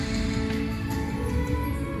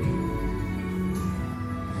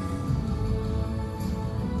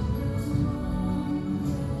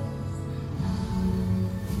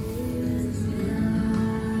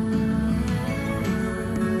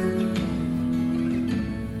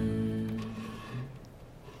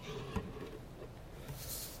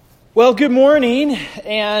Well, good morning,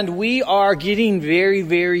 and we are getting very,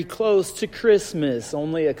 very close to Christmas.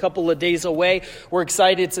 Only a couple of days away. We're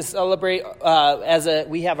excited to celebrate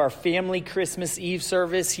we have our family Christmas Eve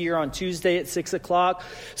service here on Tuesday at 6 o'clock.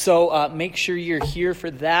 So make sure you're here for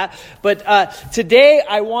that. But today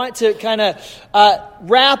I want to kind of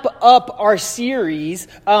wrap up our series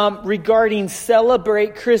regarding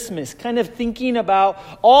Celebrate Christmas, kind of thinking about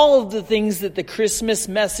all of the things that the Christmas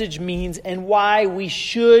message means and why we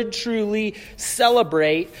should truly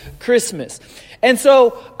celebrate Christmas. And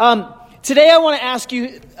so today I want to ask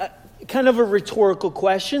you kind of a rhetorical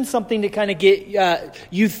question, something to kind of get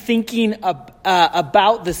you thinking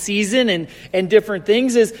about the season and different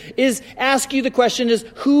things, is ask you the question is,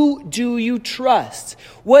 who do you trust?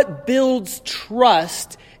 What builds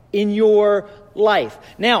trust in your life?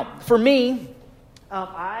 Now, for me,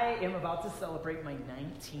 I am about to celebrate my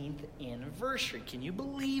 19th anniversary. Can you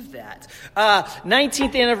believe that?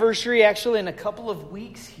 19th anniversary actually in a couple of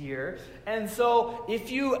weeks here. And so if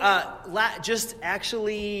you, just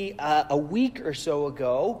actually a week or so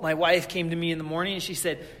ago, my wife came to me in the morning and she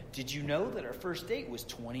said, "Did you know that our first date was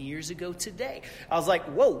 20 years ago today?" I was like,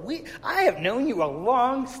 whoa, I have known you a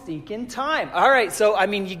long stinking time. All right, so,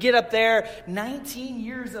 you get up there, 19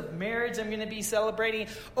 years of marriage I'm going to be celebrating.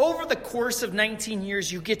 Over the course of 19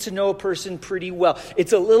 years, you get to know a person pretty well.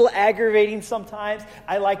 It's a little aggravating sometimes.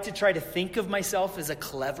 I like to try to think of myself as a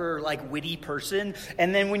clever, witty person.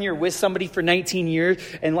 And then when you're with somebody for 19 years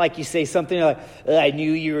and, you say something like, "I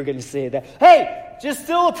knew you were going to say that." Hey! Just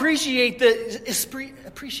still appreciate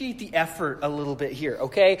the effort a little bit here,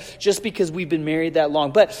 okay? Just because we've been married that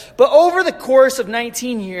long. But over the course of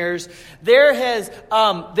 19 years, there is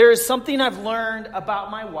something I've learned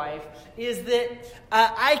about my wife, is that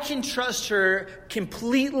I can trust her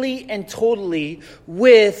completely and totally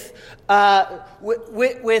with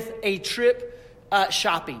a trip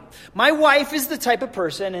shopping. My wife is the type of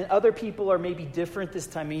person, and other people are maybe different this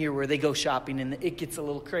time of year, where they go shopping and it gets a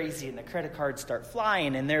little crazy and the credit cards start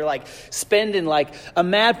flying and they're spending like a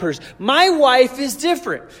mad person. My wife is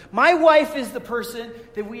different. My wife is the person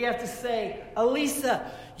that we have to say, "Alisa,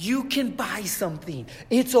 you can buy something.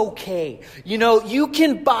 It's okay. You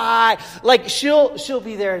can buy." She'll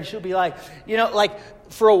be there and she'll be like,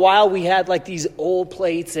 for a while we had these old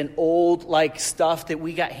plates and old stuff that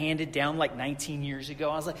we got handed down 19 years ago.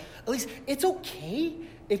 I was like, "Elise, it's okay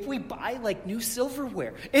if we buy new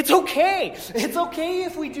silverware. It's okay. It's okay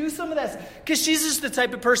if we do some of that." Because she's just the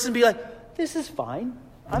type of person to be like, "This is fine.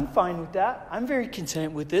 I'm fine with that. I'm very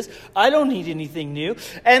content with this. I don't need anything new."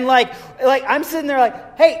 And I'm sitting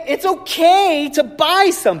there "Hey, it's okay to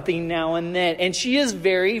buy something now and then." And she is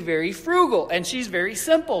very, very frugal, and she's very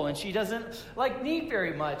simple, and she doesn't need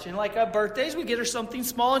very much. And on birthdays, we get her something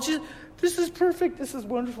small, and she's, "This is perfect. This is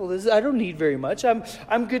wonderful. I don't need very much.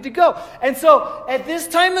 I'm good to go." And so at this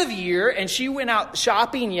time of year, and she went out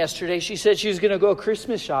shopping yesterday. She said she was going to go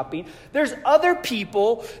Christmas shopping. There's other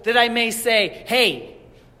people that I may say, "Hey,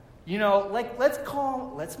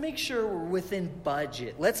 let's make sure we're within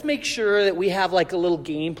budget. Let's make sure that we have a little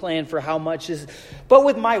game plan for how much is." But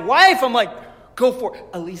with my wife, I'm like, "Go for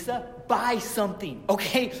it. Alisa, buy something,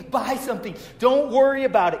 okay? Buy something. Don't worry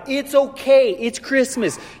about it. It's okay. It's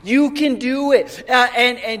Christmas. You can do it."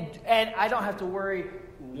 And I don't have to worry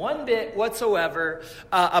one bit whatsoever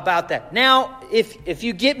about that. Now, if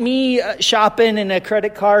you get me shopping in a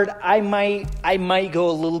credit card, I might go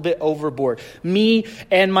a little bit overboard. Me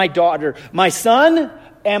and my daughter, my son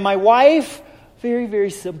and my wife, very, very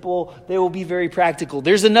simple. They will be very practical.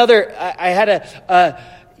 There's another. I had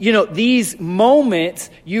these moments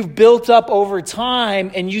you've built up over time,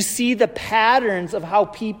 and you see the patterns of how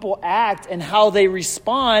people act and how they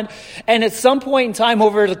respond. And at some point in time,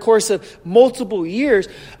 over the course of multiple years,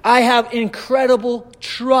 I have incredible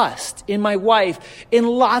trust in my wife in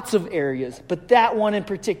lots of areas. But that one in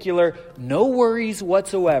particular, no worries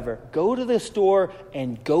whatsoever. Go to the store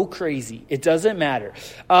and go crazy. It doesn't matter.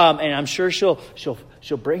 And I'm sure she'll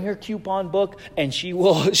bring her coupon book, and she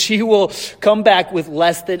will come back with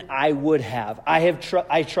less than I would have.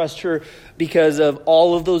 I trust her because of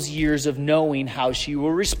all of those years of knowing how she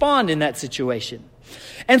will respond in that situation.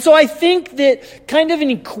 And so I think that kind of an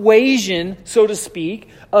equation, so to speak,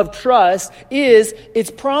 of trust is it's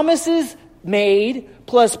promises made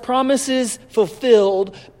plus promises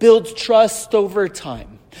fulfilled builds trust over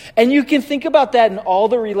time. And you can think about that in all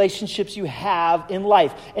the relationships you have in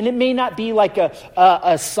life. And it may not be like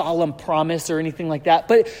a solemn promise or anything like that,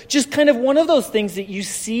 but just kind of one of those things that you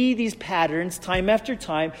see these patterns time after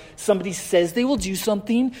time. Somebody says they will do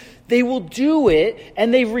something, they will do it,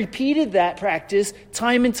 and they've repeated that practice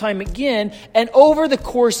time and time again. And over the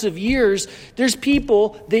course of years, there's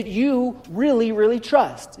people that you really, really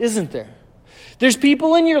trust, isn't there? There's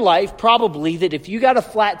people in your life probably that if you got a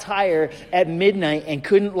flat tire at midnight and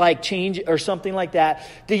couldn't like change or something like that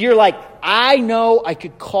you're like, I know I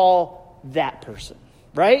could call that person,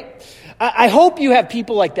 right? I hope you have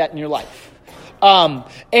people like that in your life. And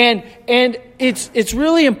it's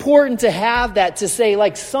really important to have that, to say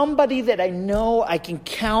like somebody that I know I can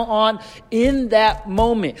count on in that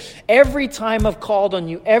moment. Every time I've called on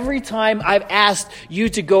you, every time I've asked you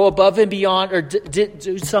to go above and beyond or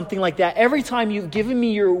do something like that, every time you've given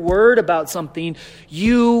me your word about something,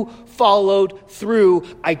 you followed through.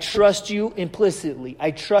 I trust you implicitly. I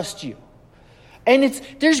trust you. And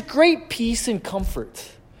there's great peace and comfort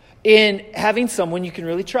in having someone you can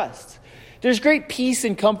really trust. There's great peace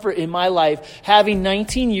and comfort in my life having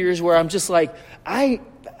 19 years where I'm just like, I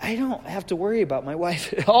don't have to worry about my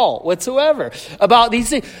wife at all whatsoever about these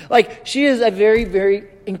things. Like, she is a very, very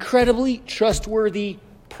incredibly trustworthy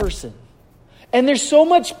person. And there's so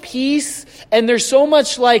much peace and there's so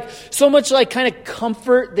much like kind of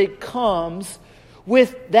comfort that comes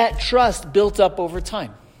with that trust built up over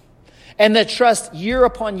time. And that trust year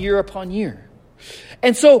upon year upon year.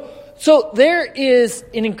 And so there is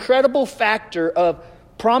an incredible factor of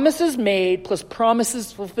promises made plus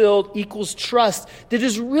promises fulfilled equals trust that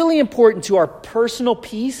is really important to our personal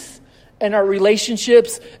peace and our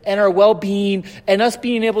relationships and our well-being and us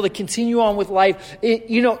being able to continue on with life,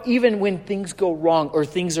 even when things go wrong or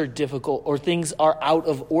things are difficult or things are out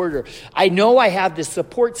of order. I know I have this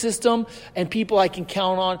support system and people I can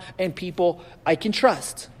count on and people I can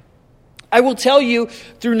trust. I will tell you,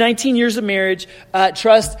 through 19 years of marriage,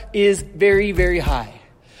 trust is very, very high.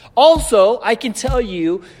 Also, I can tell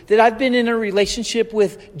you that I've been in a relationship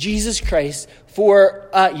with Jesus Christ for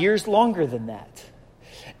years longer than that.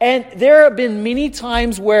 And there have been many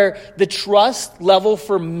times where the trust level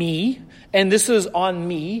for me, and this is on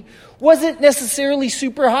me, wasn't necessarily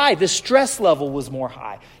super high. The stress level was more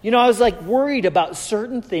high. I was like worried about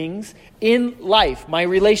certain things in life. My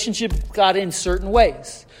relationship got in certain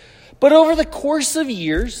ways. But over the course of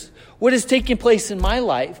years, what has taken place in my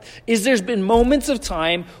life is there's been moments of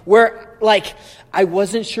time where like I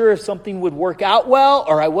wasn't sure if something would work out well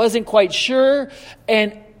or I wasn't quite sure.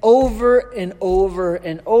 And over and over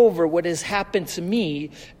and over, what has happened to me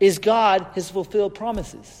is God has fulfilled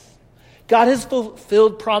promises. God has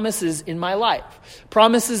fulfilled promises in my life.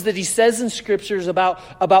 Promises that he says in scriptures about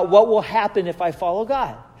what will happen if I follow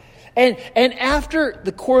God. And after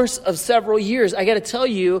the course of several years, I got to tell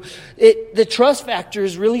you, the trust factor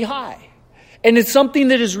is really high. And it's something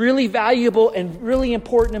that is really valuable and really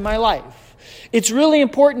important in my life. It's really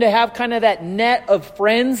important to have kind of that net of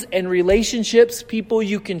friends and relationships, people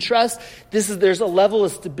you can trust. There's a level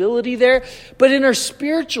of stability there. But in our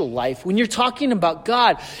spiritual life, when you're talking about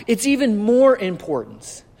God, it's even more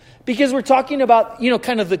important. Because we're talking about,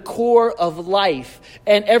 kind of the core of life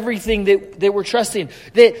and everything that we're trusting.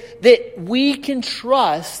 That we can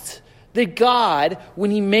trust that God,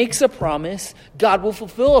 when he makes a promise, God will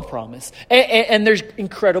fulfill a promise. And there's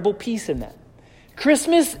incredible peace in that.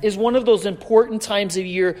 Christmas is one of those important times of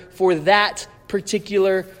year for that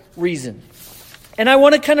particular reason. And I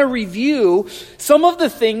want to kind of review some of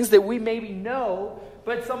the things that we maybe know,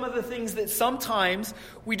 but some of the things that sometimes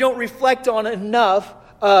we don't reflect on enough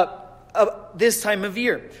this time of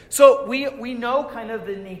year. So we know kind of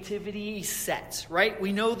the nativity set, right?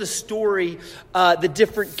 We know the story, the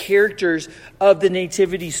different characters of the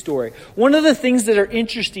nativity story. One of the things that are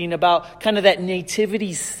interesting about kind of that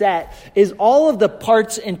nativity set is all of the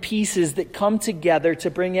parts and pieces that come together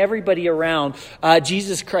to bring everybody around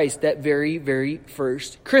Jesus Christ that very, very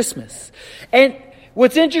first Christmas. And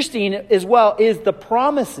what's interesting as well is the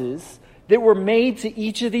promises that were made to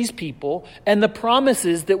each of these people and the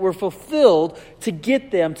promises that were fulfilled to get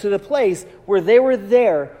them to the place where they were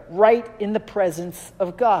there right in the presence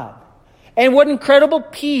of God. And what incredible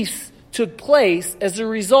peace took place as a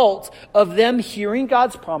result of them hearing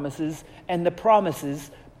God's promises and the promises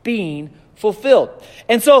being fulfilled.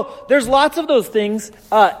 And so there's lots of those things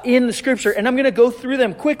in the scripture, and I'm going to go through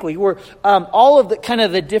them quickly, where all of the kind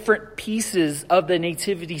of the different pieces of the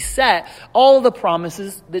nativity set, all of the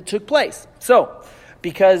promises that took place. So,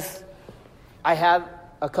 because I have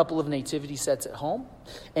a couple of nativity sets at home,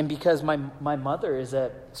 And because my mother is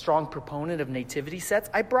a strong proponent of nativity sets,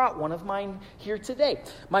 I brought one of mine here today.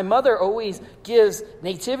 My mother always gives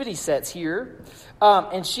nativity sets here,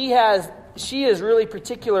 and she is really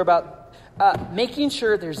particular about making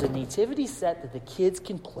sure there's a nativity set that the kids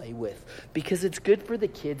can play with, because it's good for the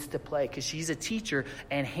kids to play, because she's a teacher,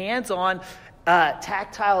 and hands-on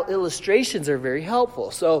tactile illustrations are very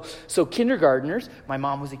helpful. So kindergartners, my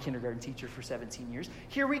mom was a kindergarten teacher for 17 years.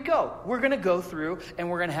 Here we go. We're going to go through and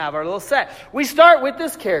we're going to have our little set. We start with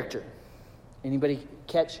this character. Anybody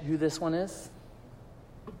catch who this one is?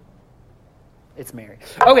 It's Mary.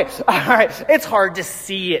 Okay, all right. It's hard to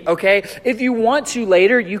see it, okay? If you want to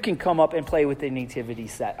later, you can come up and play with the nativity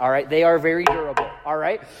set, all right? They are very durable, all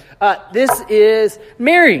right? This is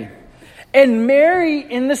Mary. And Mary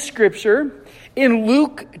in the scripture, in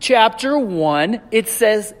Luke chapter 1, it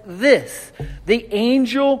says this. The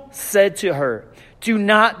angel said to her, "Do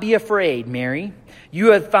not be afraid, Mary.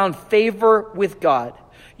 You have found favor with God.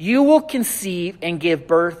 You will conceive and give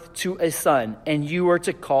birth to a son, and you are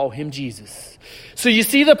to call him Jesus." So you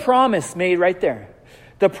see the promise made right there.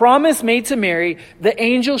 The promise made to Mary, the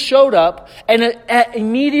angel showed up, and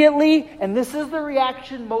immediately, and this is the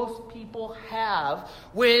reaction most people have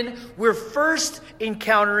when we're first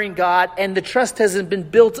encountering God and the trust hasn't been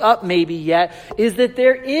built up maybe yet, is that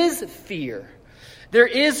there is fear. There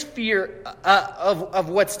is fear of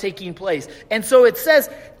what's taking place. And so it says,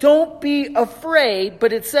 don't be afraid,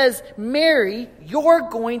 but it says, Mary, you're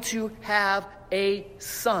going to have a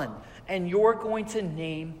son, and you're going to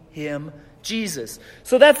name him Jesus.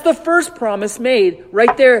 So that's the first promise made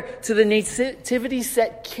right there to the nativity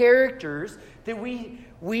set characters that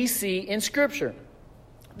we see in Scripture.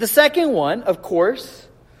 The second one, of course,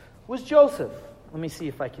 was Joseph. Let me see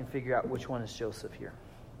if I can figure out which one is Joseph here.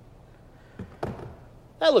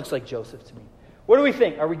 That looks like Joseph to me. What do we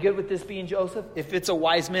think? Are we good with this being Joseph? If it's a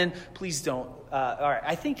wise man, please don't. All right,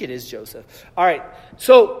 I think it is Joseph. All right,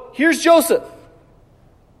 so here's Joseph.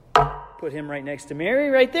 Put him right next to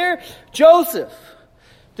Mary right there. Joseph.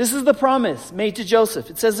 This is the promise made to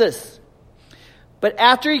Joseph. It says this. But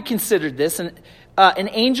after he considered this, an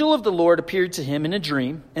angel of the Lord appeared to him in a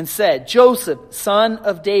dream and said, "Joseph, son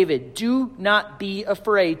of David, do not be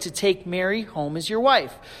afraid to take Mary home as your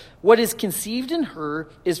wife. What is conceived in her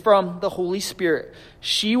is from the Holy Spirit.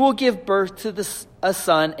 She will give birth to a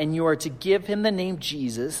son, and you are to give him the name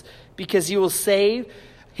Jesus, because he will save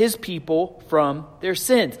his people from their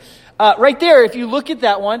sins." Right there, if you look at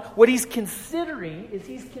that one, what he's considering is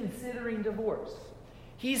he's considering divorce.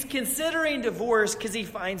 He's considering divorce because he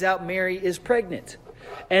finds out Mary is pregnant.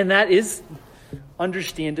 And that is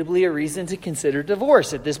understandably a reason to consider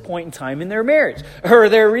divorce at this point in time in their marriage or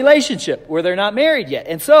their relationship where they're not married yet.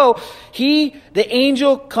 And so the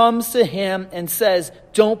angel comes to him and says,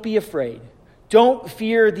 don't be afraid. Don't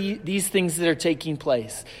fear these things that are taking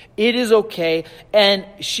place. It is okay. And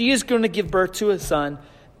she is going to give birth to a son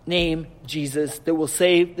named Jesus that will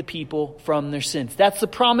save the people from their sins. That's the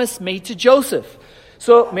promise made to Joseph.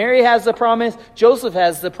 So Mary has the promise. Joseph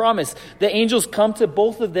has the promise. The angels come to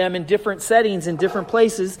both of them in different settings, in different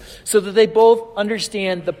places, so that they both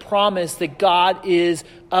understand the promise that God is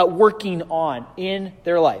working on in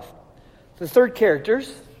their life. The third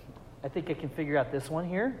characters, I think I can figure out this one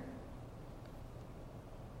here.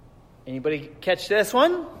 Anybody catch this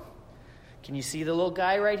one? Can you see the little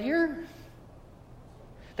guy right here?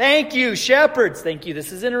 Thank you, shepherds. Thank you.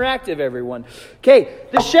 This is interactive, everyone. Okay,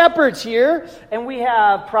 the shepherds here, and we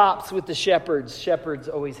have props with the shepherds. Shepherds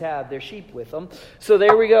always have their sheep with them. So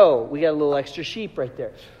there we go. We got a little extra sheep right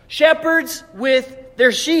there. Shepherds with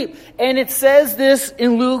their sheep. And it says this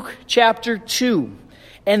in Luke chapter 2.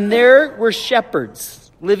 And there were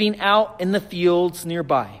shepherds living out in the fields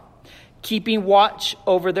nearby, keeping watch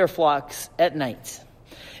over their flocks at night.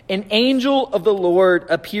 An angel of the Lord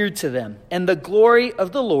appeared to them, and the glory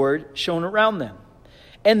of the Lord shone around them,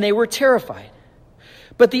 and they were terrified.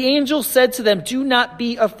 But the angel said to them, "Do not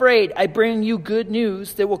be afraid. I bring you good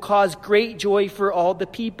news that will cause great joy for all the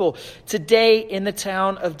people. Today in the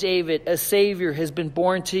town of David, a Savior has been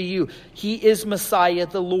born to you. He is Messiah,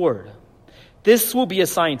 the Lord. This will be a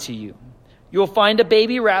sign to you. You will find a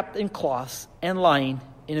baby wrapped in cloths and lying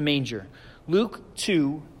in a manger." Luke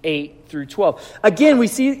 2, 8 through 12. Again, we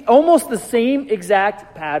see almost the same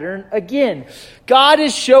exact pattern again. God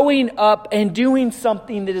is showing up and doing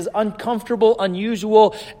something that is uncomfortable,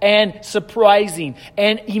 unusual, and surprising.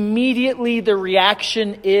 And immediately the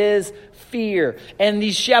reaction is fear. And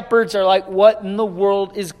these shepherds are like, what in the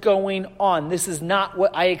world is going on? This is not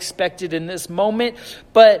what I expected in this moment.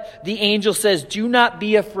 But the angel says, do not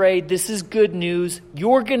be afraid. This is good news.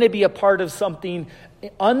 You're going to be a part of something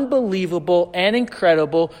unbelievable and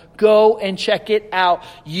incredible. Go and check it out.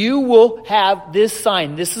 You will have this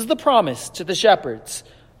sign. This is the promise to the shepherds.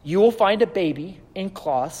 You will find a baby in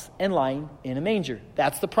cloths and lying in a manger.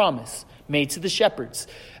 That's the promise made to the shepherds.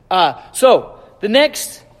 So the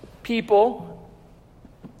next people,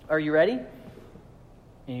 are you ready?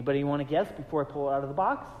 Anybody want to guess before I pull it out of the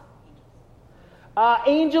box?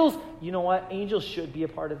 Angels, you know what? Angels should be a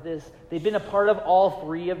part of this. They've been a part of all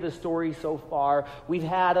three of the stories so far. We've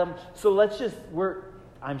had them. So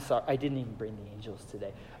I'm sorry, I didn't even bring the angels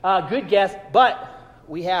today. Good guess, but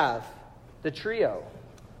we have the trio.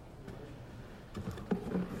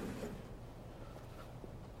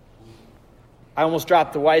 I almost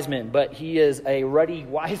dropped the wise man, but he is a ruddy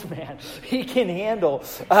wise man. He can handle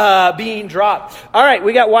being dropped. All right,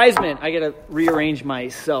 we got wise men. I got to rearrange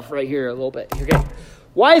myself right here a little bit. Okay,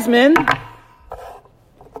 wise men.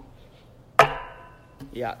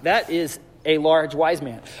 Yeah, that is a large wise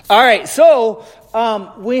man. All right, so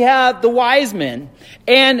we have the wise men.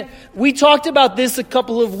 And we talked about this a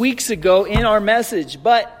couple of weeks ago in our message.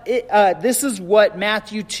 But this is what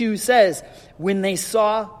Matthew 2 says. When they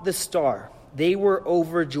saw the star, they were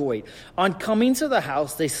overjoyed. On coming to the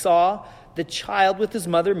house, they saw the child with his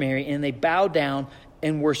mother Mary, and they bowed down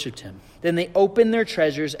and worshipped him. Then they opened their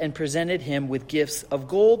treasures and presented him with gifts of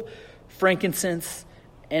gold, frankincense,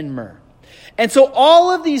 and myrrh. And so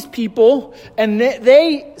all of these people, and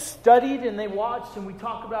they studied and they watched, and we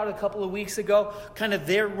talked about a couple of weeks ago, kind of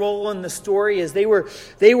their role in the story as they were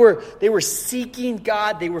seeking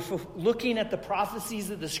God. They were looking at the prophecies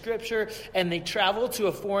of the Scripture, and they traveled to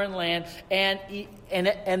a foreign land, and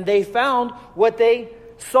they found what they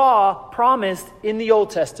saw promised in the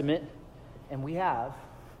Old Testament, and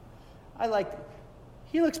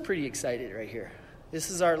he looks pretty excited right here. This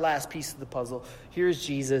is our last piece of the puzzle. Here's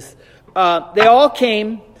Jesus. They all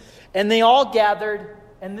came, and they all gathered,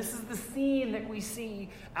 and this is the scene that we see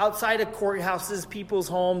outside of courthouses, people's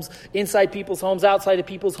homes, inside people's homes, outside of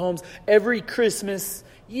people's homes, every Christmas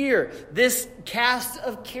year. This cast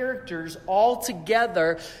of characters all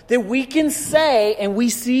together that we can say, and we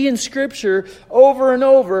see in Scripture over and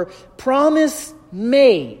over, promise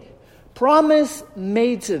made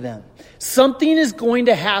to them. Something is going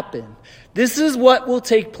to happen. This is what will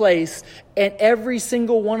take place, and every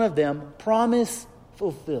single one of them, promise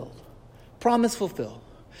fulfilled. Promise fulfilled.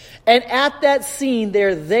 And at that scene,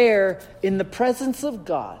 they're there in the presence of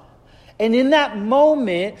God. And in that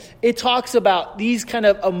moment, it talks about these kind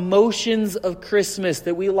of emotions of Christmas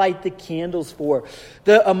that we light the candles for.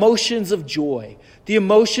 The emotions of joy, the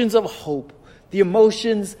emotions of hope, the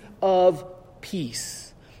emotions of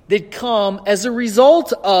peace that come as a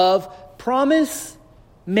result of promise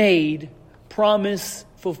made, promise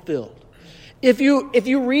fulfilled. If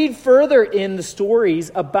you read further in the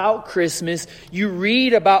stories about Christmas, you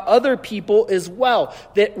read about other people as well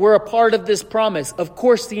that were a part of this promise. Of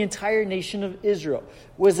course, the entire nation of Israel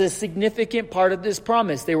was a significant part of this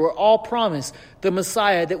promise. They were all promised the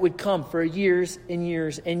Messiah that would come for years and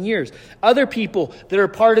years and years. Other people that are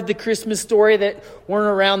part of the Christmas story that weren't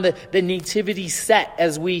around the nativity set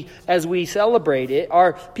as we celebrate it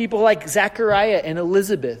are people like Zechariah and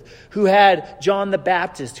Elizabeth, who had John the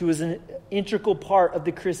Baptist, who was an integral part of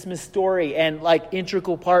the Christmas story and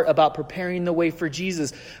integral part about preparing the way for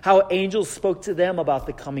Jesus, how angels spoke to them about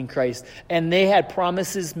the coming Christ. And they had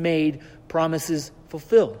promises made, promises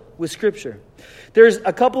fulfilled with Scripture. There's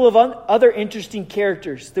a couple of other interesting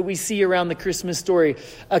characters that we see around the Christmas story.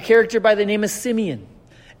 A character by the name of Simeon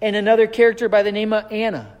and another character by the name of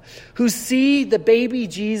Anna, who see the baby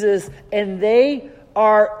Jesus, and they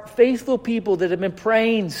are faithful people that have been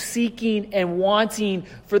praying, seeking, and wanting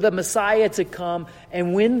for the Messiah to come.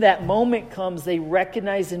 And when that moment comes, they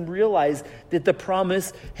recognize and realize that the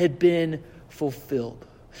promise had been fulfilled.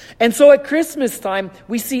 And so at Christmas time,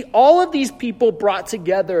 we see all of these people brought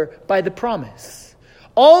together by the promise.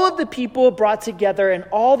 All of the people brought together, and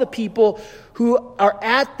all the people who are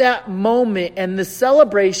at that moment, and the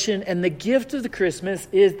celebration and the gift of the Christmas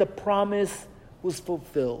is the promise was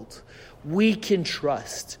fulfilled. We can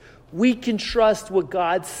trust. We can trust what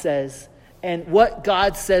God says, and what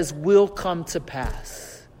God says will come to pass.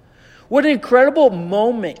 What an incredible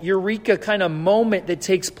moment, eureka kind of moment that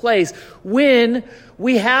takes place when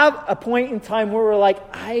we have a point in time where we're like,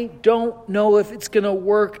 I don't know if it's going to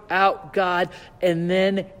work out, God. And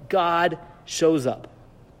then God shows up.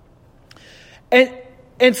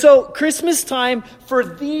 And so Christmas time for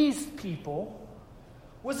these people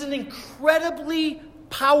was an incredibly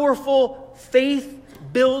powerful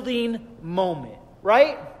faith-building moment,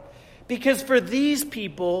 right? Because for these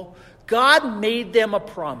people, God made them a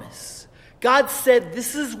promise. God said,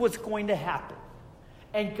 this is what's going to happen.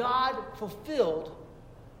 And God fulfilled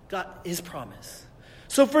his promise.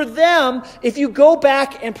 So for them, if you go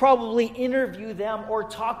back and probably interview them or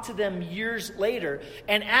talk to them years later,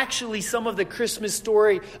 and actually some of the Christmas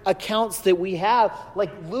story accounts that we have,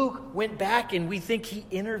 like Luke went back and we think he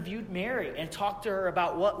interviewed Mary and talked to her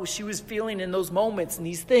about what she was feeling in those moments and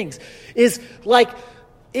these things, is like,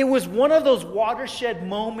 it was one of those watershed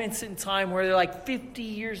moments in time where they're like 50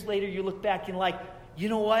 years later, you look back and like, you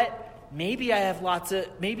know what? Maybe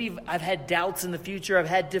I've had doubts in the future. I've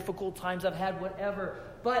had difficult times. I've had whatever.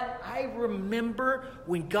 But I remember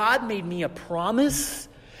when God made me a promise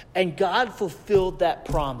and God fulfilled that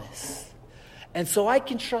promise. And so I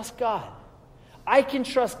can trust God. I can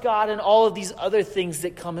trust God in all of these other things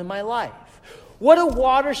that come in my life. What a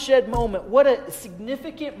watershed moment. What a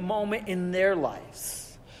significant moment in their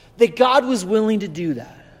lives that God was willing to do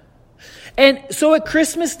that. And so at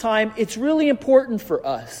Christmas time, it's really important for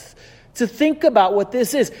us to think about what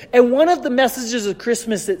this is. And one of the messages of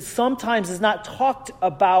Christmas that sometimes is not talked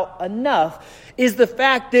about enough is the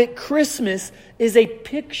fact that Christmas is a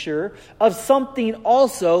picture of something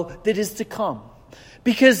also that is to come.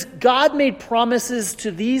 Because God made promises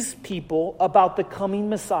to these people about the coming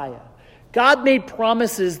Messiah. God made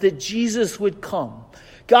promises that Jesus would come.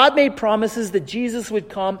 God made promises that Jesus would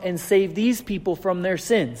come and save these people from their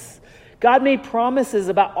sins. God made promises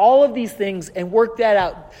about all of these things and worked that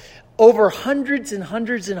out over hundreds and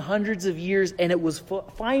hundreds and hundreds of years, and it was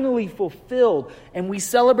finally fulfilled. And we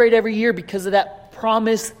celebrate every year because of that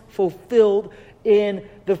promise fulfilled in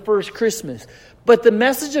the first Christmas. But the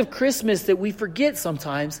message of Christmas that we forget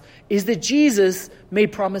sometimes is that Jesus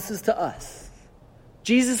made promises to us.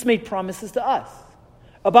 Jesus made promises to us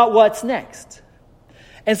about what's next.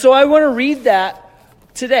 And so I want to read that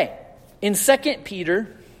today in 2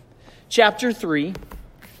 Peter chapter 3.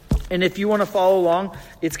 And if you want to follow along,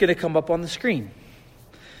 it's going to come up on the screen.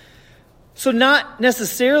 So not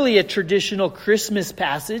necessarily a traditional Christmas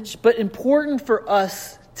passage, but important for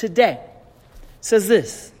us today. It says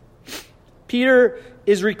this. Peter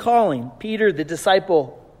is recalling. Peter, the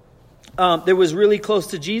disciple that was really close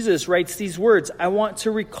to Jesus, writes these words. I want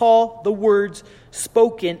to recall the words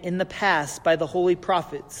spoken in the past by the holy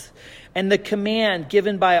prophets and the command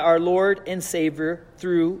given by our Lord and Savior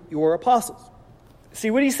through your apostles. See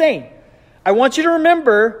what he's saying? I want you to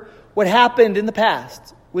remember what happened in the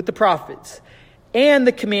past with the prophets and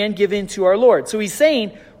the command given to our Lord. So he's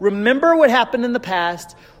saying, remember what happened in the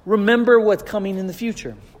past. Remember what's coming in the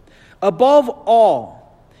future. Above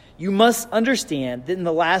all, you must understand that in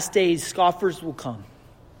the last days, scoffers will come,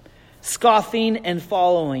 scoffing and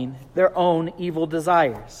following their own evil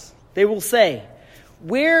desires. They will say,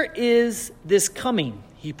 where is this coming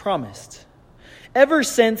he promised? Ever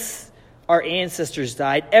since our ancestors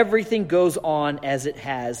died, everything goes on as it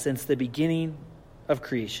has since the beginning of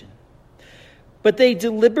creation. But they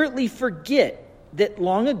deliberately forget that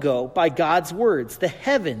long ago, by God's words, the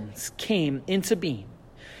heavens came into being,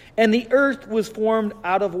 and the earth was formed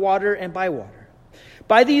out of water and by water.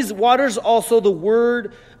 By these waters also the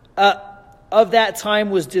world of that time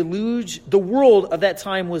was deluged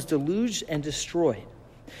and destroyed.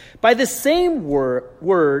 By the same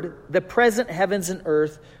word, the present heavens and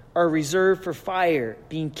earth are reserved for fire,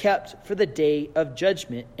 being kept for the day of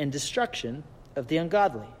judgment and destruction of the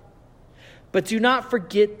ungodly. But do not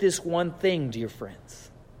forget this one thing, dear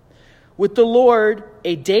friends. With the Lord,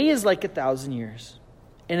 a day is like 1,000 years,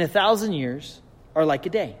 and 1,000 years are like a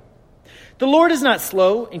day. The Lord is not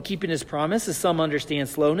slow in keeping his promise, as some understand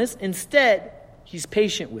slowness. Instead, he's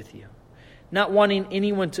patient with you, not wanting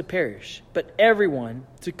anyone to perish, but everyone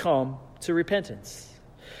to come to repentance.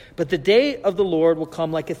 But the day of the Lord will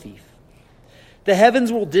come like a thief. The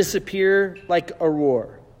heavens will disappear like a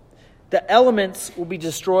roar. The elements will be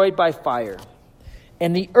destroyed by fire,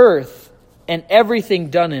 and the earth and everything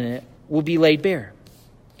done in it will be laid bare.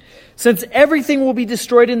 Since everything will be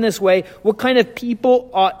destroyed in this way, what kind of people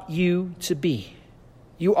ought you to be?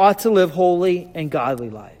 You ought to live holy and godly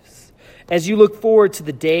lives, as you look forward to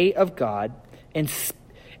the day of God and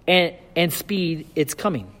speed its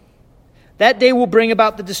coming. That day will bring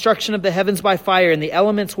about the destruction of the heavens by fire, and the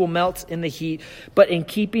elements will melt in the heat. But in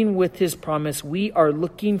keeping with his promise, we are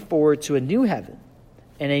looking forward to a new heaven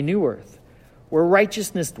and a new earth, where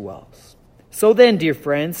righteousness dwells. So then, dear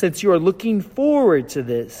friends, since you are looking forward to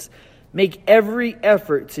this, make every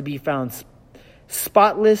effort to be found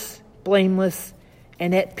spotless, blameless,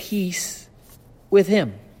 and at peace with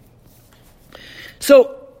him.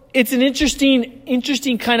 So it's an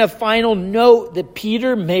interesting kind of final note that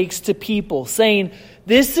Peter makes to people, saying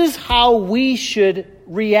this is how we should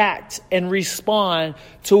react and respond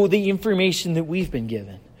to the information that we've been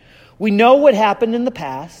given. We know what happened in the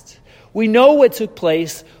past. We know what took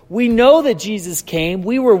place. We know that Jesus came.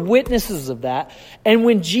 We were witnesses of that. And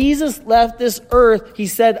when Jesus left this earth, he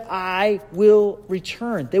said, I will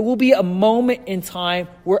return. There will be a moment in time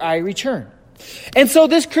where I return. And so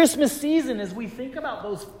this Christmas season, as we think about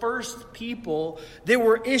those first people that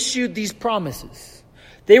were issued these promises,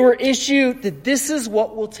 they were issued that this is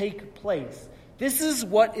what will take place. This is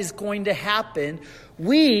what is going to happen.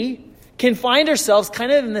 We can find ourselves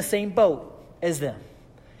kind of in the same boat as them,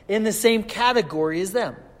 in the same category as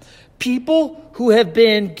them. People who have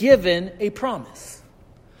been given a promise.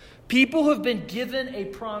 People who have been given a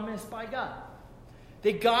promise by God.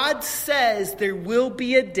 That God says there will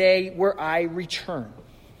be a day where I return.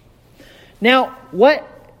 Now, what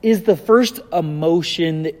is the first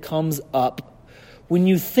emotion that comes up when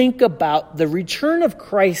you think about the return of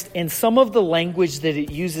Christ and some of the language that it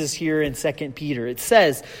uses here in 2 Peter? It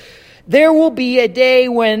says, there will be a day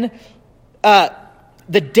when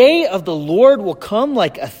the day of the Lord will come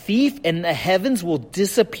like a thief, and the heavens will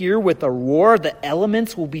disappear with a roar. The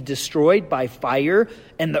elements will be destroyed by fire,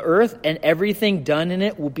 and the earth and everything done in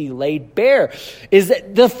it will be laid bare. Is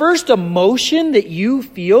that the first emotion that you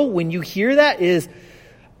feel when you hear that is,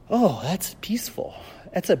 oh, that's peaceful.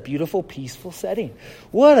 That's a beautiful, peaceful setting.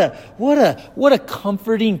 What a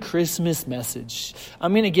comforting Christmas message.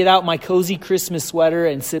 I'm going to get out my cozy Christmas sweater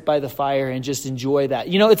and sit by the fire and just enjoy that.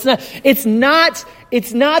 You know, it's not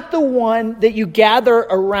the one that you gather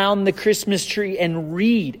around the Christmas tree and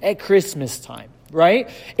read at Christmas time. Right?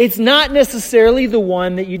 It's not necessarily the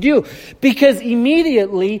one that you do, because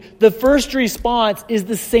immediately the first response is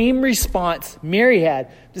the same response Mary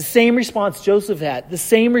had, the same response Joseph had, the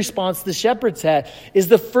same response the shepherds had. Is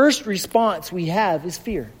the first response we have is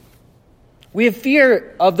fear. We have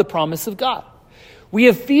fear of the promise of God. We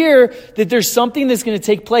have fear that there's something that's going to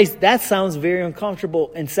take place. That sounds very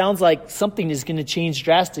uncomfortable and sounds like something is going to change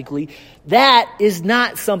drastically. That is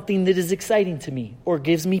not something that is exciting to me or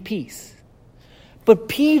gives me peace. But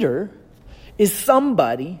Peter is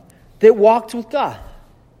somebody that walked with God.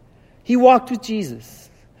 He walked with Jesus.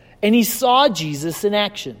 And he saw Jesus in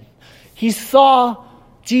action. He saw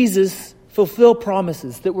Jesus fulfill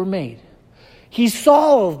promises that were made. He saw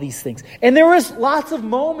all of these things. And there was lots of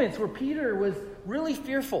moments where Peter was really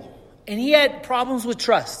fearful. And he had problems with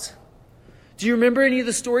trust. Do you remember any of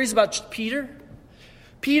the stories about Peter?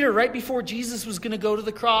 Peter, right before Jesus was going to go to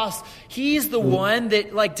the cross, he's the one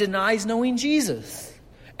that denies knowing Jesus.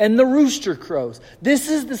 And the rooster crows. This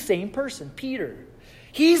is the same person, Peter.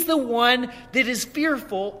 He's the one that is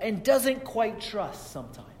fearful and doesn't quite trust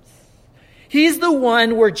sometimes. He's the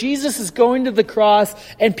one where Jesus is going to the cross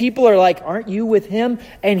and people are like, aren't you with him?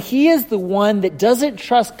 And he is the one that doesn't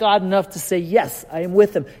trust God enough to say, yes, I am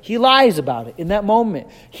with him. He lies about it in that moment.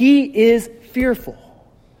 He is fearful.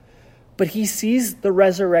 But he sees the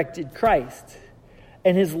resurrected Christ,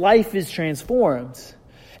 and his life is transformed.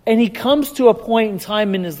 And he comes to a point in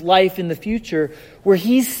time in his life in the future where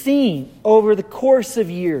he's seen over the course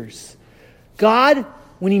of years, God,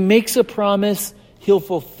 when he makes a promise, he'll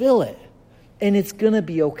fulfill it, and it's going to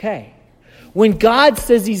be okay. When God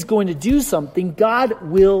says he's going to do something, God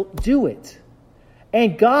will do it.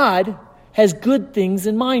 And God has good things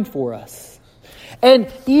in mind for us.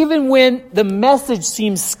 And even when the message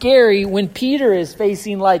seems scary, when Peter is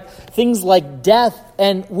facing things like death,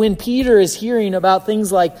 and when Peter is hearing about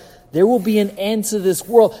things like there will be an end to this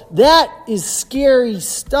world, that is scary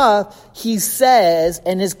stuff, he says,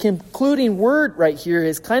 and his concluding word right here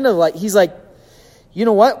is kind of like, he's like, you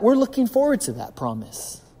know what? We're looking forward to that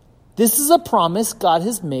promise. This is a promise God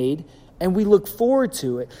has made, and we look forward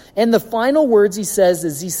to it. And the final words he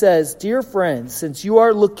says, dear friends, since you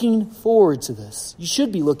are looking forward to this, you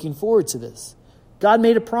should be looking forward to this. God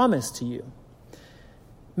made a promise to you.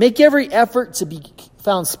 Make every effort to be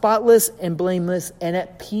found spotless and blameless and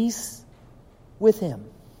at peace with him.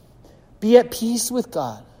 Be at peace with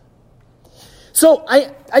God. So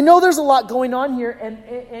I know there's a lot going on here, and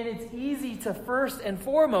it's easy to first and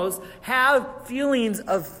foremost have feelings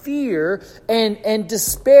of fear and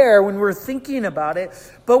despair when we're thinking about it.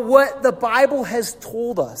 But what the Bible has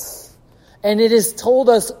told us, and it has told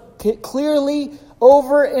us clearly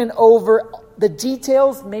over and over, the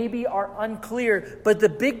details maybe are unclear, but the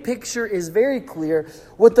big picture is very clear.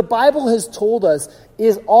 What the Bible has told us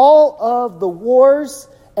is all of the wars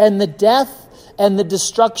and the death and the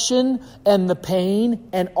destruction and the pain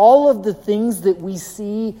and all of the things that we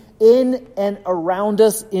see in and around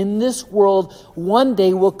us in this world one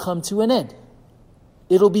day will come to an end.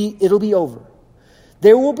 It'll be over.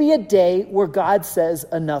 There will be a day where God says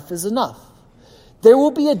enough is enough. There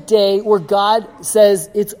will be a day where God says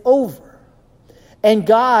it's over. And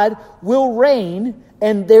God will reign,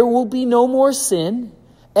 and there will be no more sin,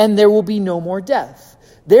 and there will be no more death.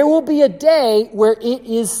 There will be a day where it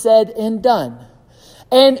is said and done.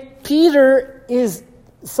 And Peter is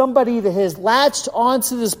somebody that has latched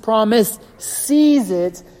onto this promise, sees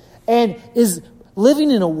it, and is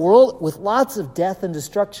living in a world with lots of death and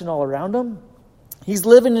destruction all around him. He's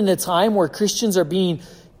living in a time where Christians are being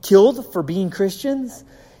killed for being Christians.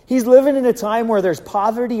 He's living in a time where there's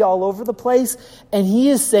poverty all over the place. And he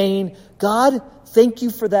is saying, God, thank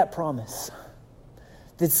you for that promise.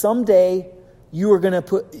 That someday you are going to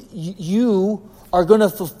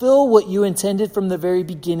fulfill what you intended from the very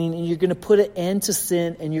beginning. And you're going to put an end to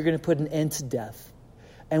sin. And you're going to put an end to death.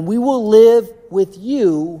 And we will live with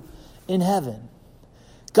you in heaven.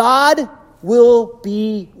 God will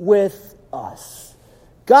be with us.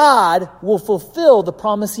 God will fulfill the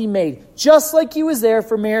promise he made. Just like he was there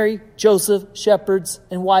for Mary, Joseph, shepherds,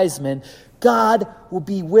 and wise men. God will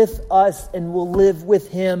be with us and will live with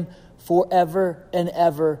him forever and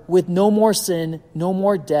ever. With no more sin, no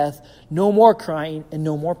more death, no more crying, and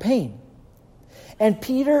no more pain. And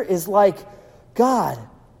Peter is like, God,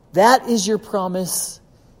 that is your promise.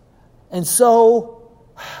 And so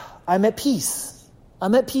I'm at peace.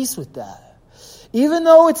 I'm at peace with that. Even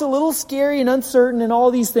though it's a little scary and uncertain and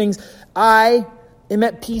all these things, I am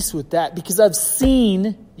at peace with that because I've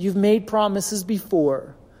seen you've made promises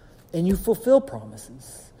before and you fulfill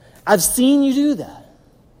promises. I've seen you do that.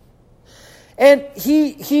 And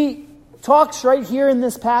he talks right here in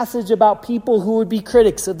this passage about people who would be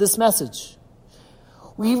critics of this message.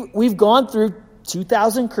 We've gone through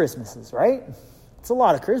 2,000 Christmases, right? It's a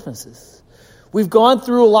lot of Christmases. We've gone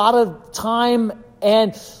through a lot of time.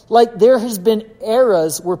 And like there has been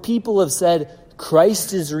eras where people have said,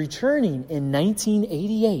 Christ is returning in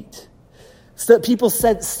 1988. So people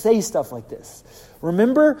say stuff like this.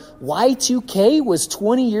 Remember Y2K was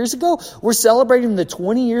 20 years ago? We're celebrating the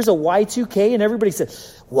 20 years of Y2K and everybody said,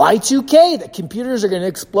 Y2K, the computers are going to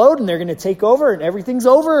explode and they're going to take over and everything's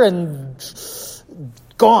over and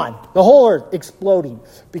gone. The whole earth exploding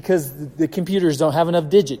because the computers don't have enough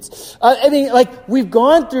digits. We've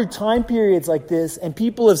gone through time periods like this and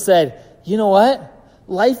people have said, you know what?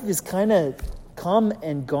 Life is kind of come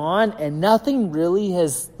and gone and nothing really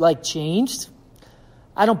has changed.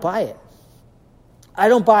 I don't buy it. I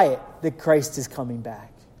don't buy it that Christ is coming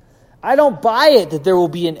back. I don't buy it that there will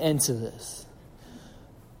be an end to this.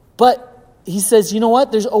 But he says, you know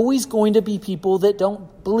what? There's always going to be people that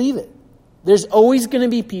don't believe it. There's always going to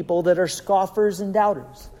be people that are scoffers and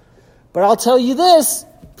doubters. But I'll tell you this,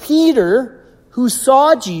 Peter, who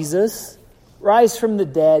saw Jesus rise from the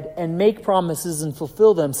dead and make promises and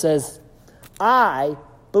fulfill them, says, I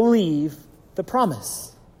believe the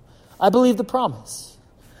promise. I believe the promise.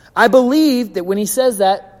 I believe that when he says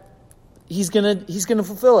that, he's going to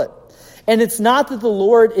fulfill it. And it's not that the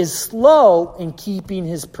Lord is slow in keeping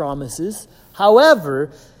his promises.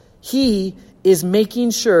 However, he is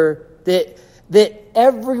making sure that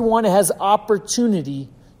everyone has opportunity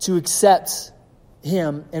to accept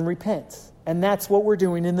him and repent. And that's what we're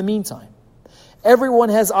doing in the meantime. Everyone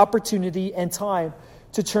has opportunity and time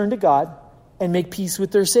to turn to God and make peace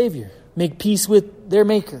with their Savior, make peace with their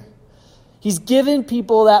Maker. He's given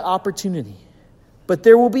people that opportunity. But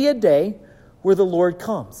there will be a day where the Lord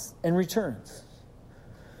comes and returns.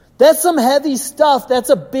 That's some heavy stuff. That's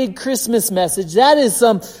a big Christmas message. That is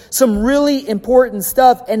some really important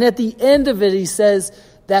stuff. And at the end of it, he says,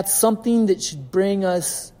 that's something that should bring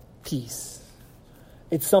us peace.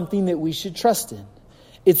 It's something that we should trust in.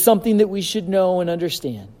 It's something that we should know and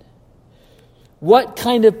understand. What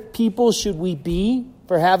kind of people should we be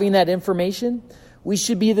for having that information? We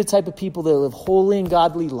should be the type of people that live holy and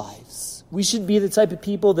godly lives. We should be the type of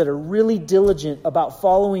people that are really diligent about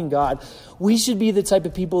following God. We should be the type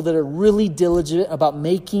of people that are really diligent about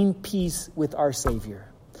making peace with our Savior.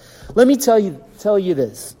 Let me tell you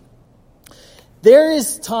this. There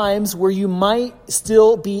is times where you might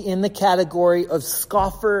still be in the category of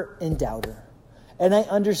scoffer and doubter. And I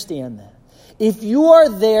understand that. If you are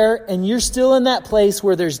there and you're still in that place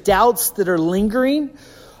where there's doubts that are lingering,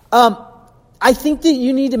 I think that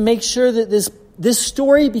you need to make sure that this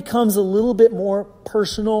story becomes a little bit more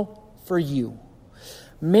personal for you.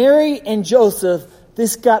 Mary and Joseph,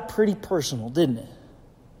 this got pretty personal, didn't it?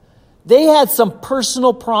 They had some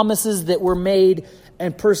personal promises that were made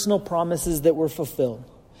and personal promises that were fulfilled.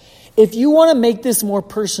 If you want to make this more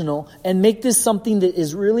personal and make this something that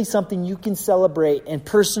is really something you can celebrate and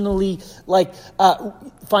personally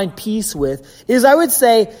find peace with, I would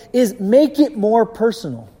say make it more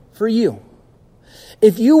personal for you.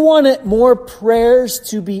 If you want more prayers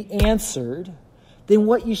to be answered, then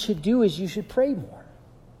what you should do is you should pray more.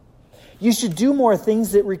 You should do more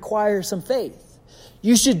things that require some faith.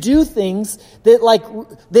 You should do things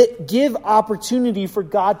that give opportunity for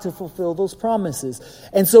God to fulfill those promises.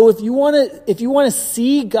 And so if you want to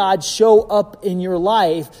see God show up in your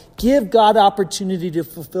life, give God opportunity to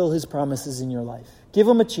fulfill his promises in your life. Give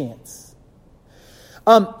him a chance.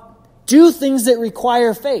 Do things that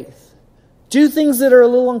require faith. Do things that are a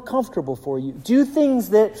little uncomfortable for you. Do things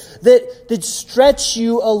that stretch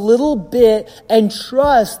you a little bit and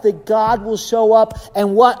trust that God will show up.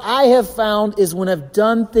 And what I have found is when I've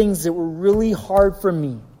done things that were really hard for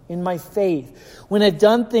me in my faith, when I've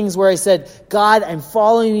done things where I said, God, I'm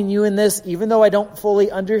following you in this, even though I don't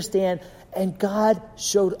fully understand, and God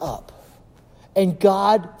showed up. And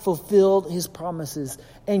God fulfilled his promises.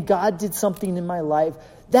 And God did something in my life.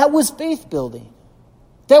 That was faith building.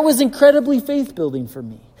 That was incredibly faith building for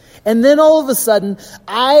me. And then all of a sudden,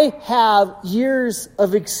 I have years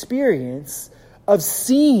of experience of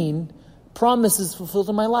seeing promises fulfilled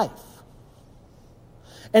in my life.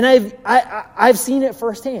 And I've seen it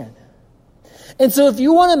firsthand. And so if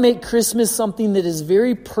you want to make Christmas something that is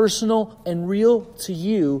very personal and real to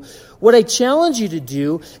you, what I challenge you to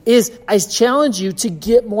do is I challenge you to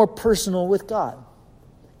get more personal with God.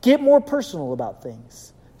 Get more personal about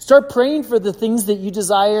things. Start praying for the things that you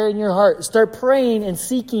desire in your heart. Start praying and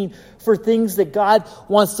seeking for things that God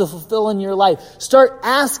wants to fulfill in your life. Start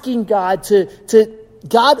asking God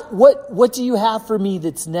God, what do you have for me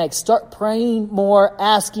that's next? Start praying more,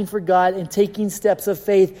 asking for God, and taking steps of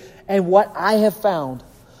faith. And what I have found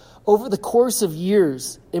over the course of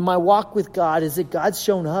years in my walk with God is that God's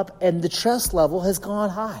shown up and the trust level has gone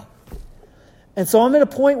high. And so I'm at a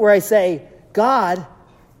point where I say, God,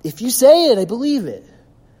 if you say it, I believe it.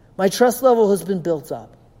 My trust level has been built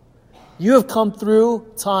up. You have come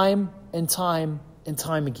through time and time and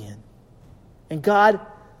time again. And God,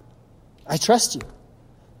 I trust you.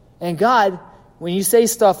 And God, when you say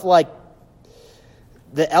stuff like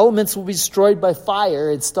the elements will be destroyed by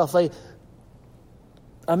fire and stuff like,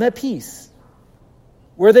 I'm at peace.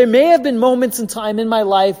 Where there may have been moments in time in my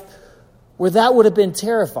life where that would have been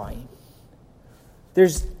terrifying.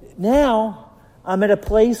 Now I'm at a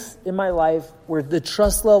place in my life where the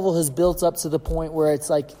trust level has built up to the point where it's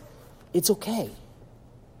like, it's okay.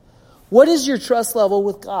 What is your trust level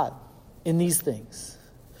with God in these things?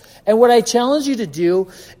 And what I challenge you to do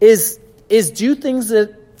is do things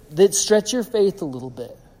that stretch your faith a little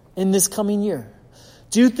bit in this coming year.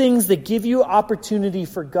 Do things that give you opportunity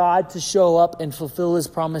for God to show up and fulfill his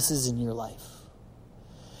promises in your life.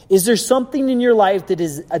 Is there something in your life that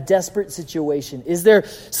is a desperate situation? Is there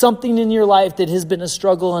something in your life that has been a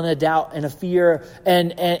struggle and a doubt and a fear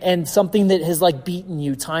and something that has beaten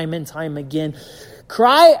you time and time again?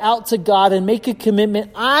 Cry out to God and make a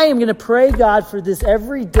commitment. I am going to pray, God, for this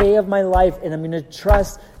every day of my life, and I'm going to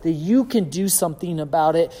trust that you can do something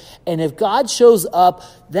about it. And if God shows up,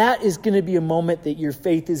 that is going to be a moment that your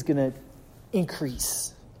faith is going to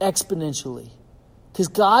increase exponentially. Because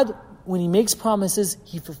God, when he makes promises,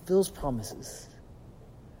 he fulfills promises.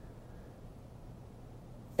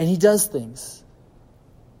 And he does things.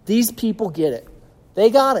 These people get it.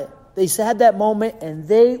 They got it. They had that moment and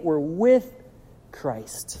they were with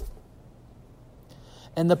Christ.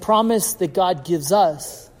 And the promise that God gives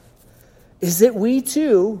us is that we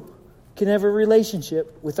too can have a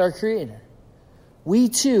relationship with our Creator. We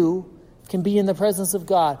too can be in the presence of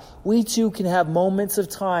God. We too can have moments of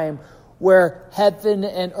time where heaven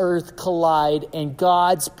and earth collide and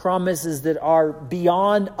God's promises that are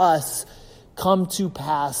beyond us come to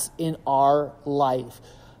pass in our life.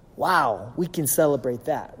 Wow, we can celebrate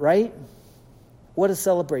that, right? What a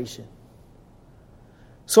celebration.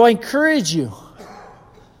 So I encourage you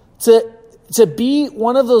to be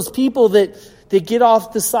one of those people that get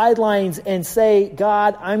off the sidelines and say,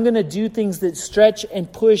 God, I'm going to do things that stretch and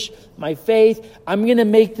push my faith. I'm going to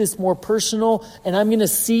make this more personal, and I'm going to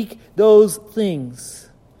seek those things.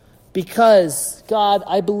 Because, God,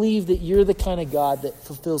 I believe that you're the kind of God that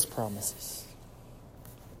fulfills promises.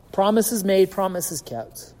 Promises made, promises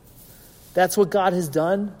kept. That's what God has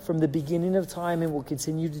done from the beginning of time and will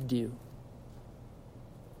continue to do.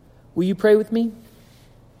 Will you pray with me?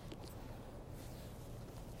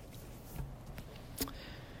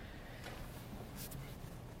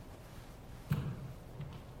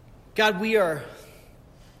 God, we are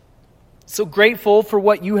so grateful for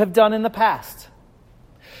what you have done in the past.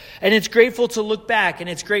 And it's grateful to look back, and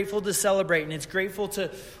it's grateful to celebrate, and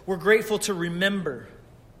we're grateful to remember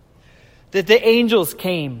that the angels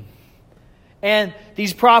came and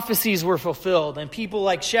these prophecies were fulfilled, and people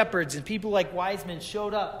like shepherds and people like wise men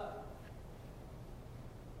showed up.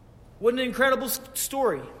 What an incredible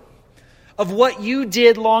story of what you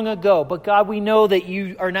did long ago. But God, we know that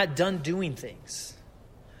you are not done doing things.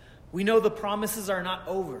 We know the promises are not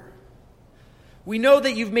over. We know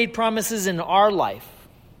that you've made promises in our life.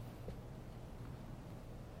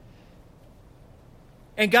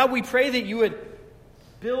 And God, we pray that you would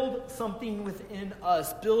build something within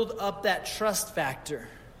us. Build up that trust factor.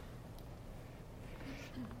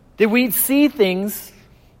 That we'd see things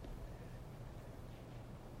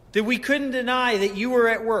that we couldn't deny that you were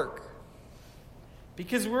at work.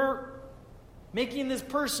 Because we're making this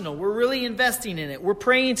personal. We're really investing in it. We're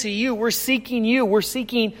praying to you. We're seeking you. We're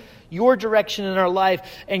seeking your direction in our life.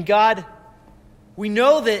 And God, we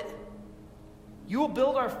know that you will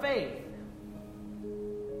build our faith.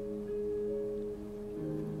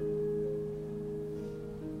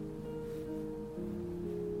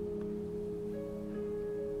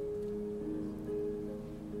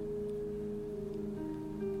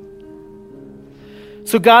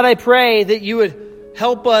 So God, I pray that you would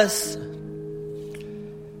help us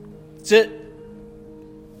to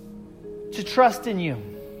trust in you.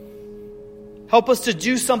 Help us to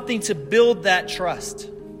do something to build that trust.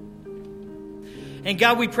 And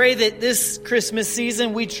God, we pray that this Christmas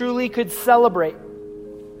season we truly could celebrate.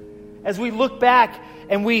 As we look back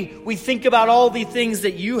and we think about all the things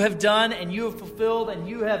that you have done and you have fulfilled and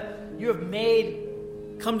you have made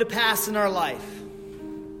come to pass in our life.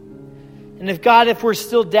 And if we're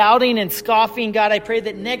still doubting and scoffing, God, I pray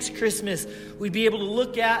that next Christmas we'd be able to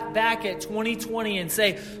look back at 2020 and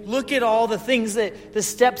say, look at all the things the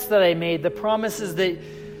steps that I made, the promises that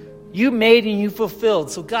you made and you fulfilled.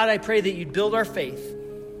 So God, I pray that you'd build our faith.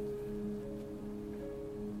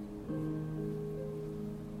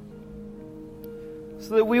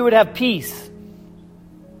 So that we would have peace.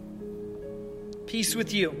 Peace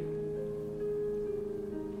with you.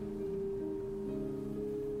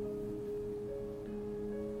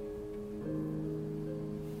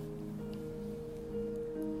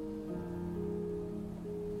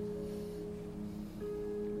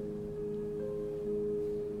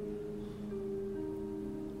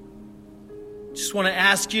 Just want to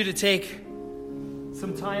ask you to take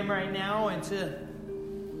some time right now and to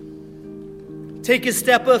take a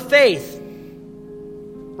step of faith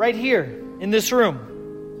right here in this room.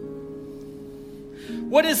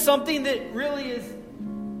 What is something that really is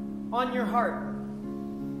on your heart?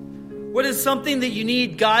 What is something that you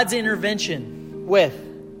need God's intervention with?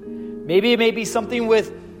 Maybe it may be something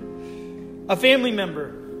with a family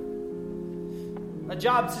member, a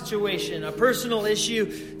job situation, a personal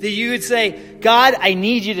issue that you would say, God, I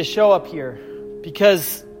need you to show up here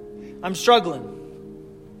because I'm struggling.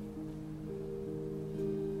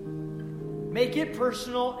 Make it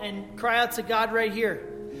personal and cry out to God right here.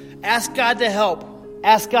 Ask God to help.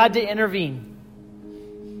 Ask God to intervene.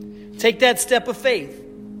 Take that step of faith.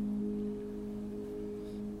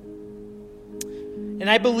 And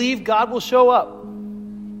I believe God will show up.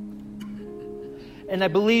 And I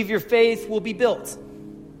believe your faith will be built.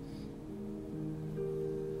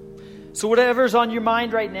 So whatever's on your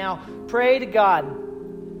mind right now, pray to God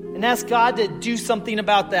and ask God to do something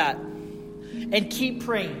about that. And keep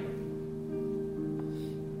praying.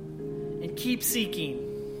 And keep seeking.